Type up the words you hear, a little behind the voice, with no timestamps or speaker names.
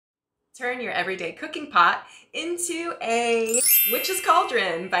Turn your everyday cooking pot into a witch's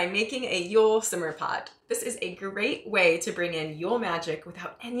cauldron by making a Yule Simmer Pot. This is a great way to bring in Yule magic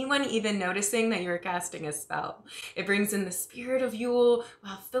without anyone even noticing that you're casting a spell. It brings in the spirit of Yule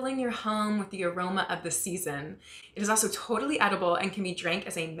while filling your home with the aroma of the season. It is also totally edible and can be drank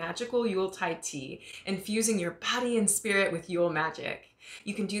as a magical Yuletide tea, infusing your body and spirit with Yule magic.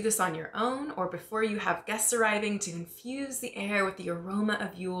 You can do this on your own or before you have guests arriving to infuse the air with the aroma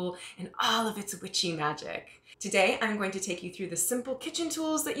of Yule and all of its witchy magic. Today, I'm going to take you through the simple kitchen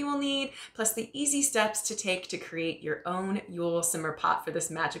tools that you will need, plus the easy steps to take to create your own Yule Simmer Pot for this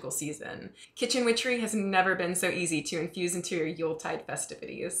magical season. Kitchen witchery has never been so easy to infuse into your Yuletide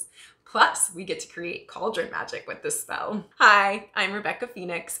festivities. Plus, we get to create cauldron magic with this spell. Hi, I'm Rebecca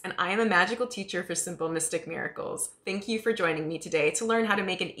Phoenix, and I am a magical teacher for Simple Mystic Miracles. Thank you for joining me today to learn how to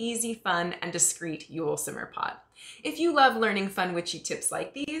make an easy, fun, and discreet Yule Simmer Pot. If you love learning fun witchy tips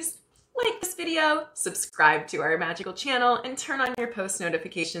like these, like this video, subscribe to our magical channel, and turn on your post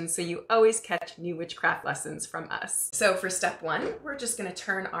notifications so you always catch new witchcraft lessons from us. So for step one, we're just gonna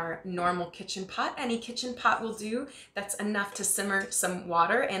turn our normal kitchen pot. Any kitchen pot will do. That's enough to simmer some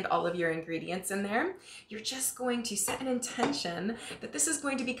water and all of your ingredients in there. You're just going to set an intention that this is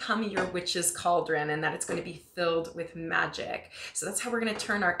going to become your witch's cauldron and that it's going to be filled with magic. So that's how we're gonna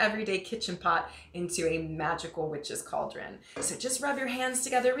turn our everyday kitchen pot into a magical witch's cauldron. So just rub your hands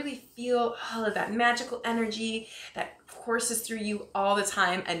together, really feel all of that magical energy that courses through you all the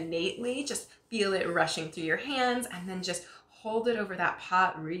time innately. Just feel it rushing through your hands and then just hold it over that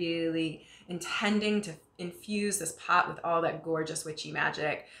pot, really intending to infuse this pot with all that gorgeous witchy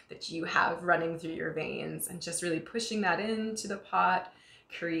magic that you have running through your veins and just really pushing that into the pot,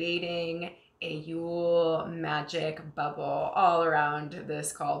 creating a Yule magic bubble all around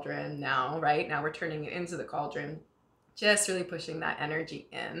this cauldron now, right? Now we're turning it into the cauldron. Just really pushing that energy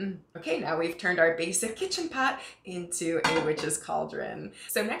in. Okay, now we've turned our basic kitchen pot into a witch's cauldron.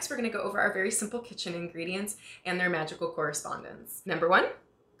 So next we're gonna go over our very simple kitchen ingredients and their magical correspondence. Number one,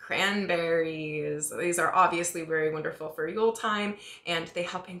 cranberries. These are obviously very wonderful for Yule time and they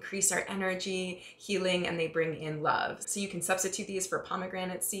help increase our energy, healing, and they bring in love. So you can substitute these for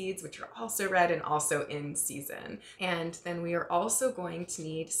pomegranate seeds, which are also red and also in season. And then we are also going to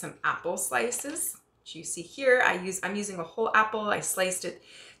need some apple slices. You see here, I'm using a whole apple. I sliced it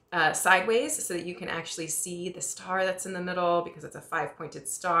sideways so that you can actually see the star that's in the middle because it's a 5-pointed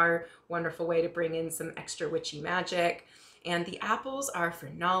star. Wonderful way to bring in some extra witchy magic. And the apples are for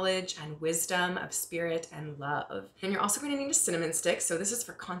knowledge and wisdom of spirit and love. And you're also going to need a cinnamon stick. So this is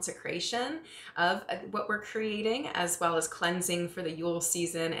for consecration of what we're creating, as well as cleansing for the Yule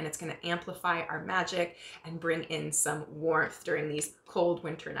season. And it's going to amplify our magic and bring in some warmth during these cold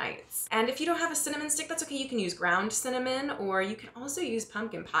winter nights. And if you don't have a cinnamon stick, that's okay. You can use ground cinnamon, or you can also use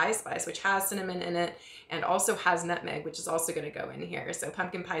pumpkin pie spice, which has cinnamon in it and also has nutmeg, which is also going to go in here. So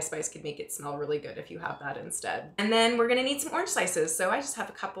pumpkin pie spice could make it smell really good if you have that instead. And then we're going to need some orange slices. So I just have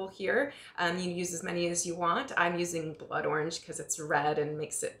a couple here. You can use as many as you want. I'm using blood orange because it's red and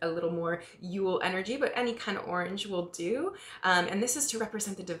makes it a little more Yule energy, but any kind of orange will do. And this is to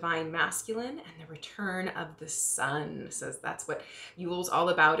represent the divine masculine and the return of the sun. So that's what Yule's all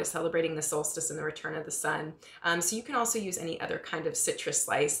about, is celebrating the solstice and the return of the sun. So you can also use any other kind of citrus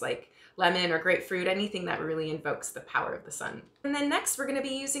slice like lemon or grapefruit, anything that really invokes the power of the sun. And then next we're going to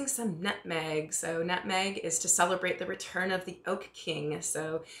be using some nutmeg. So nutmeg is to celebrate the return of the Oak King.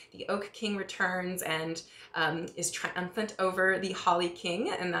 So the Oak King returns and is triumphant over the Holly King,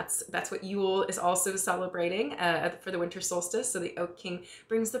 and that's what Yule is also celebrating for the winter solstice. So the Oak King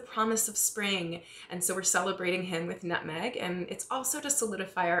brings the promise of spring, and so we're celebrating him with nutmeg, and it's also to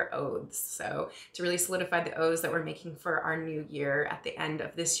solidify our oaths. So to really solidify the oaths that we're making for our new year. At the end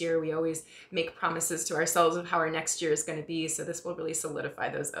of this year, we always make promises to ourselves of how our next year is going to be, so this will really solidify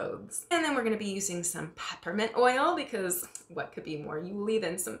those oaths. And then we're going to be using some peppermint oil, because what could be more Yule-y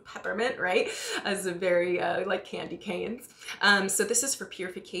than some peppermint, right? As a very like candy canes. So this is for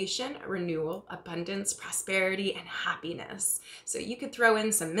purification, renewal, abundance, prosperity, and happiness. So you could throw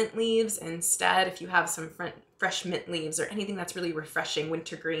in some mint leaves instead if you have some fresh mint leaves or anything that's really refreshing,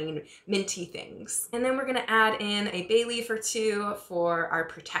 wintergreen, minty things. And then we're gonna add in a bay leaf or two for our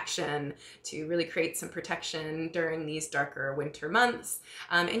protection, to really create some protection during these darker winter months.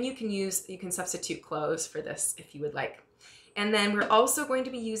 And you can substitute cloves for this if you would like. And then we're also going to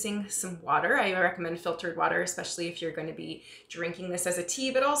be using some water. I recommend filtered water, especially if you're going to be drinking this as a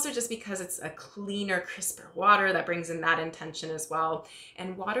tea, but also just because it's a cleaner, crisper water that brings in that intention as well.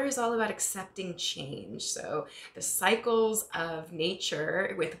 And water is all about accepting change. So the cycles of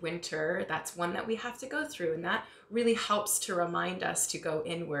nature with winter, that's one that we have to go through. And that really helps to remind us to go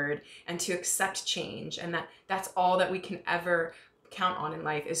inward and to accept change. And that's all that we can ever count on in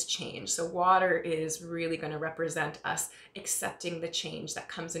life is change. So water is really going to represent us accepting the change that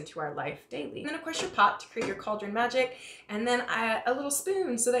comes into our life daily. And then of course your pot to create your cauldron magic, and then a little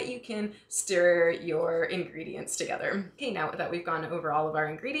spoon so that you can stir your ingredients together. Okay, now that we've gone over all of our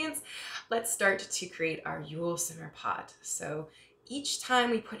ingredients, let's start to create our Yule Simmer Pot. So each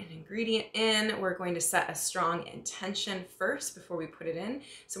time we put an ingredient in, we're going to set a strong intention first before we put it in.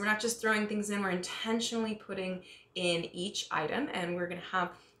 So we're not just throwing things in, we're intentionally putting in each item, and we're going to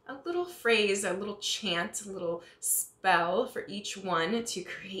have a little phrase, a little chant, a little spell for each one to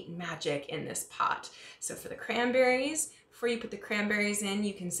create magic in this pot. So for the cranberries, before you put the cranberries in,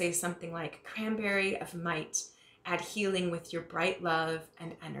 you can say something like, "Cranberry of might, add healing with your bright love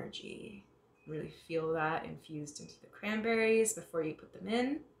and energy." Really feel that infused into the cranberries before you put them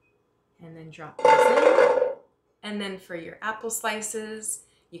in, and then drop those in. And then for your apple slices,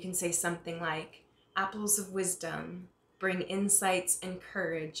 you can say something like, "Apples of wisdom, bring insights and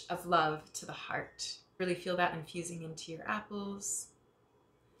courage of love to the heart." Really feel that infusing into your apples,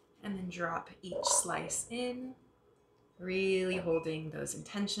 and then drop each slice in, really holding those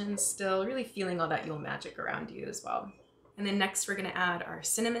intentions still, really feeling all that Yule magic around you as well. And then next we're going to add our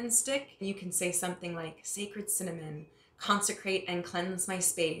cinnamon stick. You can say something like, "Sacred cinnamon, consecrate and cleanse my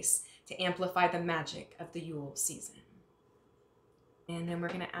space to amplify the magic of the Yule season." And then we're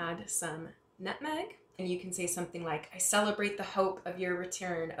going to add some nutmeg. And you can say something like, "I celebrate the hope of your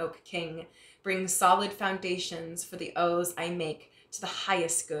return, Oak King. Bring solid foundations for the oaths I make to the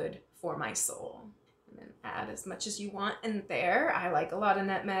highest good for my soul." And then add as much as you want in there. I like a lot of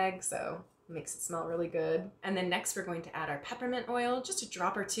nutmeg, so makes it smell really good. And then next we're going to add our peppermint oil. Just a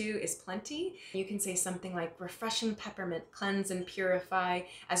drop or two is plenty. You can say something like, "Refreshing peppermint, cleanse and purify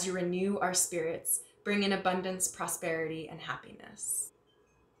as you renew our spirits. Bring in abundance, prosperity, and happiness."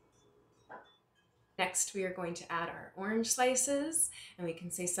 Next we are going to add our orange slices, and we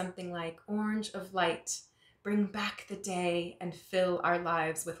can say something like, "Orange of light, bring back the day and fill our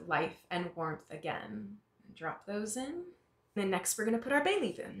lives with life and warmth again." And drop those in. Then next we're going to put our bay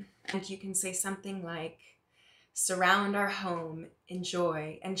leaf in. And you can say something like, "Surround our home in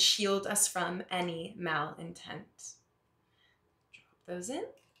joy and shield us from any malintent." Drop those in.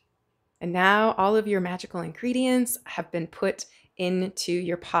 And now all of your magical ingredients have been put into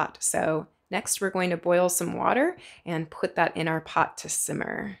your pot. So next we're going to boil some water and put that in our pot to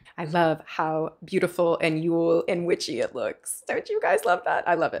simmer. I love how beautiful and Yule and witchy it looks. Don't you guys love that?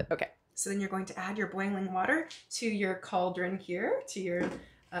 I love it. Okay. So then you're going to add your boiling water to your cauldron here, to your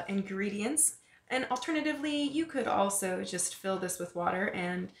ingredients. And alternatively, you could also just fill this with water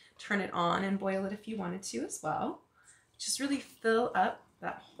and turn it on and boil it if you wanted to as well. Just really fill up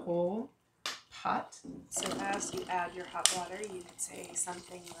that whole pot. So as you add your hot water, you could say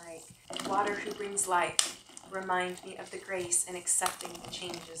something like, "Water who brings life, remind me of the grace in accepting the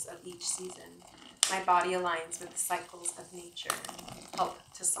changes of each season. My body aligns with the cycles of nature, help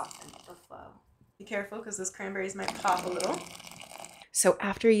to soften the flow." Be careful because those cranberries might pop a little. So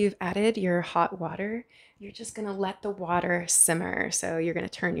after you've added your hot water, you're just going to let the water simmer. So you're going to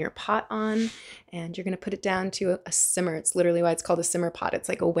turn your pot on and you're going to put it down to a simmer. It's literally why it's called a simmer pot. It's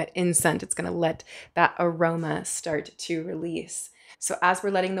like a wet incense. It's going to let that aroma start to release. So as we're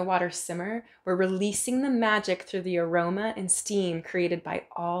letting the water simmer, we're releasing the magic through the aroma and steam created by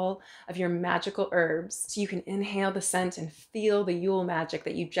all of your magical herbs. So you can inhale the scent and feel the Yule magic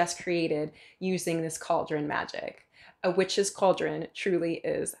that you just created using this cauldron magic. A witch's cauldron truly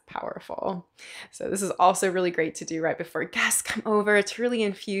is powerful. So this is also really great to do right before guests come over to really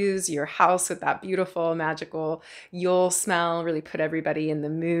infuse your house with that beautiful, magical Yule smell, really put everybody in the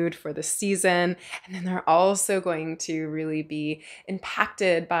mood for the season. And then they're also going to really be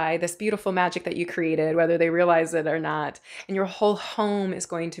impacted by this beautiful magic that you created, whether they realize it or not. And your whole home is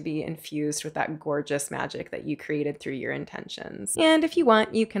going to be infused with that gorgeous magic that you created through your intentions. And if you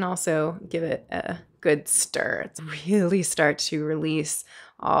want, you can also give it a good stir. It's really start to release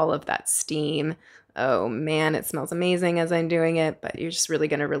all of that steam. Oh man, it smells amazing as I'm doing it, but you're just really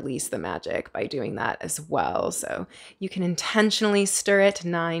going to release the magic by doing that as well. So you can intentionally stir it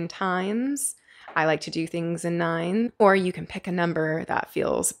 9 times. I like to do things in 9, or you can pick a number that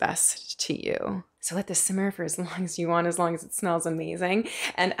feels best to you. So let this simmer for as long as you want, as long as it smells amazing.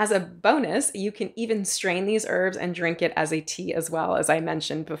 And as a bonus, you can even strain these herbs and drink it as a tea as well, as I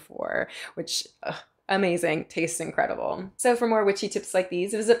mentioned before, which amazing, tastes incredible. So for more witchy tips like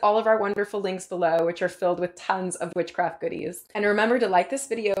these, visit all of our wonderful links below, which are filled with tons of witchcraft goodies. And remember to like this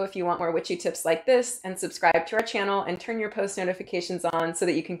video if you want more witchy tips like this, and subscribe to our channel and turn your post notifications on so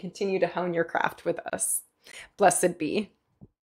that you can continue to hone your craft with us. Blessed be.